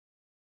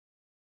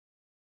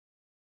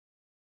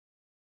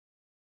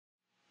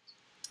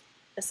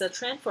As a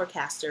trend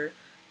forecaster,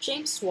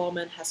 James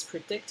Wallman has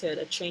predicted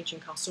a change in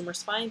consumer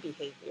buying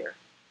behavior.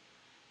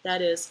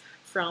 That is,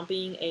 from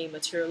being a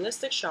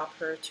materialistic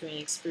shopper to an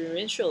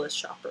experientialist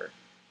shopper.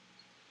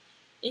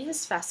 In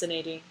his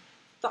fascinating,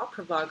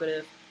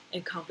 thought-provocative,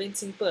 and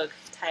convincing book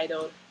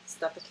titled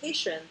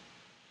Stuffocation,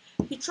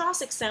 he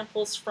draws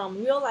examples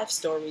from real-life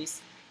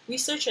stories,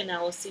 research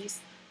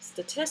analyses,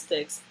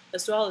 statistics,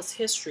 as well as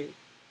history,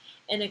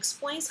 and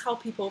explains how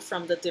people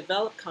from the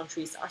developed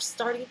countries are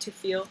starting to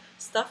feel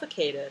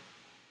suffocated.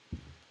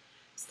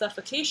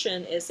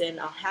 Stuffocation is an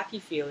unhappy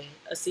feeling,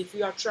 as if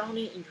you are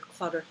drowning in your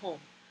cluttered home,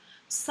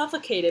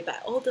 suffocated by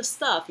all the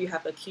stuff you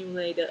have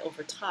accumulated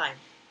over time.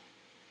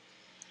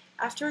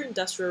 After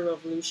Industrial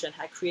Revolution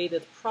had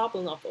created the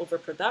problem of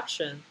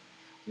overproduction,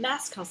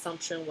 mass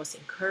consumption was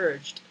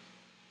encouraged.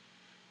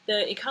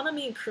 The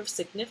economy improved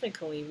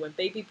significantly when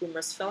baby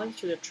boomers fell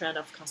into the trend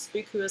of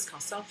conspicuous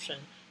consumption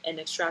and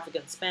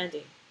extravagant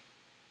spending.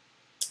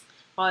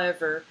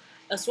 However,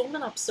 as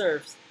Wallman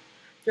observes,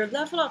 their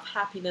level of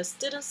happiness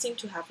didn't seem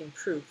to have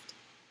improved.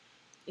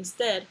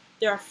 Instead,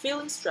 they are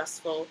feeling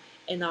stressful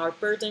and are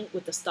burdened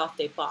with the stuff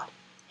they bought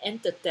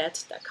and the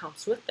debt that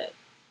comes with it.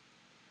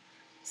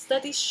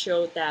 Studies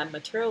show that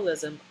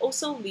materialism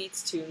also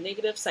leads to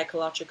negative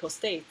psychological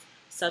states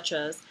such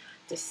as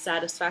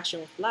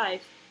dissatisfaction with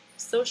life,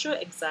 social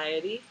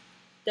anxiety,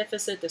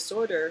 deficit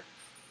disorder,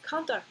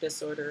 conduct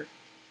disorder,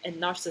 and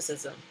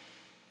narcissism.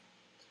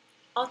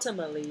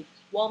 Ultimately,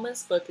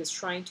 Wallman's book is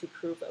trying to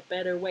prove a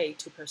better way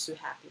to pursue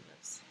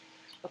happiness,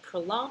 a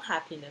prolonged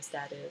happiness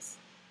that is,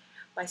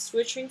 by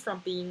switching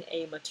from being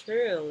a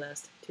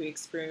materialist to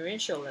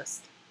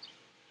experientialist.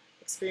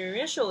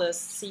 Experientialists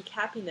seek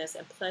happiness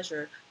and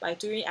pleasure by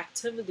doing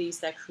activities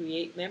that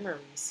create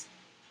memories.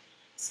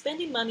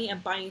 Spending money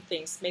and buying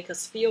things make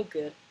us feel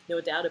good, no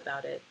doubt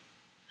about it.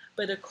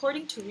 But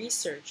according to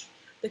research,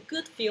 the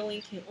good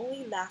feeling can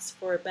only last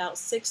for about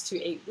 6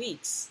 to 8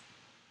 weeks.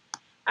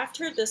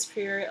 After this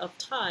period of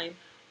time,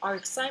 our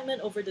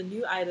excitement over the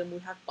new item we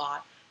have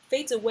bought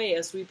fades away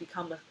as we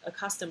become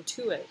accustomed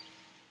to it.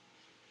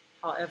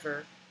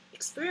 However,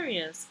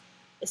 experience,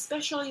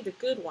 especially the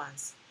good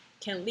ones,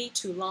 can lead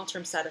to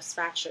long-term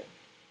satisfaction.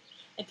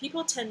 And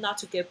people tend not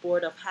to get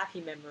bored of happy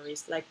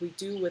memories like we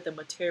do with a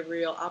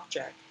material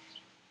object.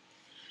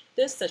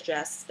 This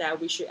suggests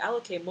that we should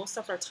allocate most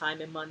of our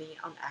time and money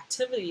on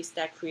activities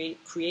that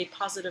create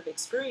positive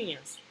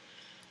experience,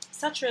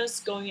 such as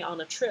going on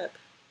a trip,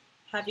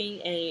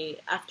 having an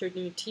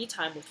afternoon tea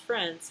time with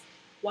friends,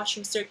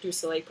 watching Cirque du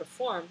Soleil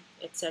perform,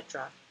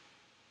 etc.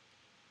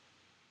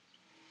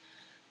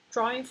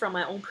 Drawing from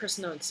my own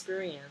personal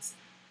experience,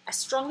 I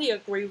strongly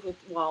agree with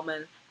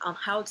Wallman on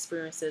how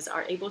experiences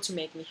are able to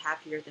make me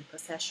happier than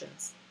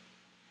possessions.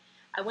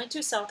 I went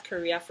to South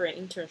Korea for an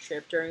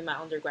internship during my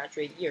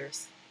undergraduate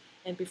years,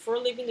 and before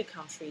leaving the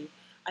country,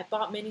 I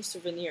bought many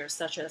souvenirs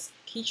such as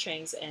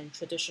keychains and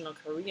traditional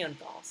Korean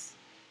dolls.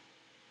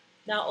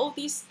 Now all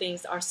these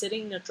things are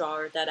sitting in a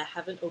drawer that I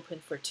haven't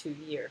opened for 2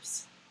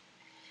 years.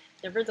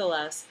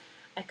 Nevertheless,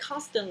 I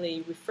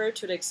constantly refer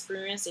to the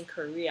experience in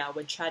Korea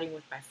when chatting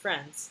with my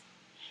friends,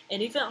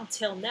 and even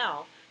until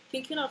now,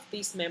 thinking of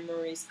these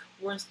memories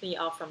warms me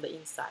up from the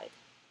inside.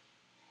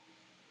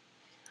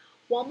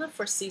 Wallman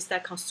foresees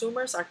that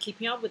consumers are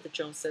keeping up with the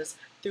Joneses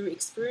through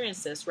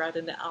experiences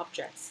rather than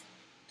objects.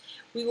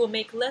 We will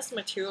make less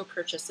material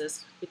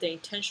purchases with the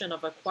intention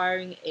of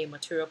acquiring a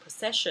material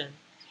possession,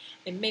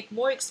 and make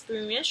more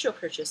experiential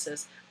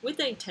purchases with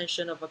the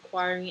intention of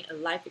acquiring a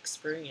life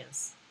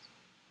experience.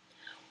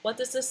 What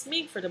does this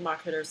mean for the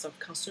marketers of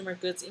consumer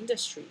goods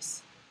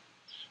industries?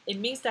 It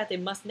means that they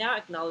must now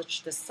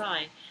acknowledge this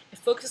sign and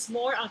focus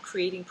more on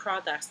creating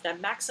products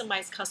that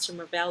maximize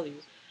customer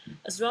value,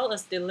 as well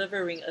as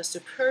delivering a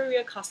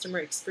superior customer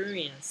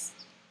experience.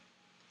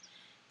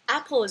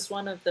 Apple is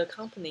one of the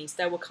companies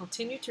that will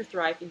continue to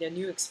thrive in the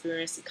new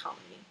experience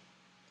economy.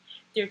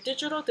 Their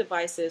digital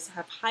devices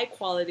have high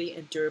quality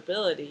and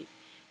durability,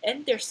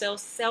 and their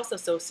sales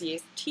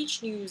associates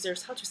teach new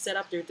users how to set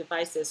up their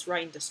devices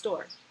right in the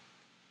store.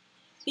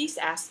 These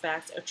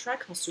aspects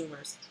attract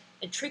consumers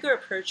and trigger a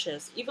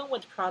purchase even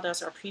when the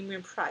products are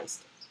premium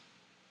priced.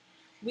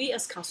 We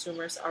as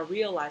consumers are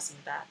realizing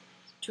that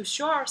to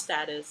show our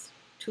status,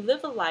 to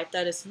live a life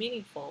that is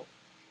meaningful,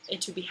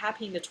 and to be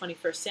happy in the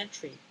 21st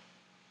century,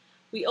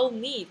 we all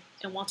need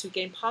and want to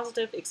gain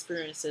positive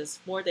experiences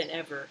more than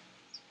ever.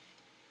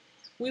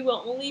 We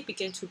will only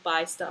begin to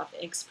buy stuff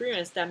and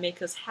experience that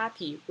make us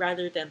happy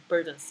rather than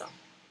burdensome.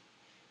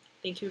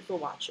 Thank you for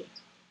watching.